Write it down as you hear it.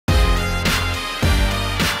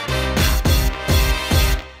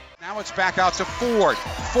it's back out to Ford.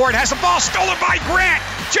 Ford has the ball stolen by Grant.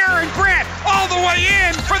 Jerian Grant all the way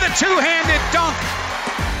in for the two-handed dunk.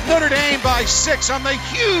 Notre Dame by 6 on the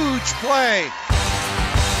huge play.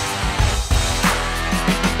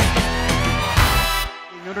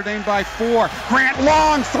 Notre Dame by 4. Grant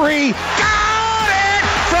long 3. Got it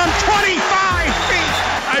from 25 feet.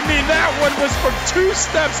 I mean, that one was from 2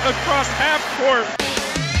 steps across half court.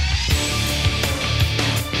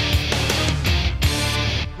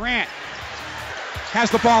 Grant has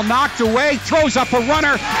the ball knocked away, throws up a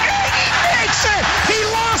runner, and he makes it! He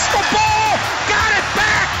lost the ball, got it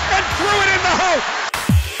back, and threw it in the hoop!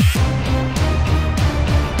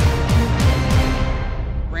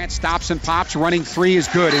 Grant stops and pops, running 3 is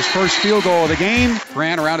good. His first field goal of the game.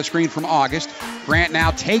 Grant around a screen from August. Grant now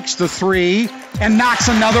takes the 3 and knocks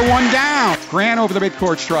another one down. Grant over the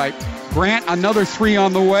midcourt stripe. Grant, another 3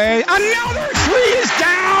 on the way. Another 3 is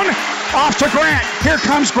down! Off to Grant. Here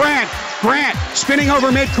comes Grant. Grant spinning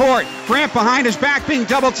over midcourt. Grant behind his back being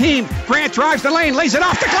double teamed. Grant drives the lane, lays it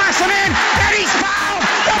off the glass and in. And he's fouled!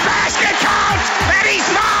 The basket counts! And he's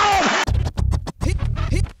fouled!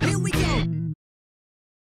 Here we go.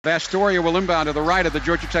 Vastoria will inbound to the right of the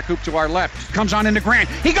Georgia Tech hoop to our left. Comes on into Grant.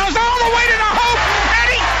 He goes all the way to the hoop, and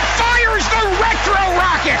he fires the retro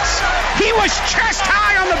rockets. He was chest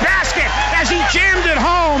high on the basket as he jammed it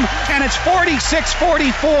home, and it's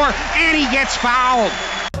 46-44, and he gets fouled.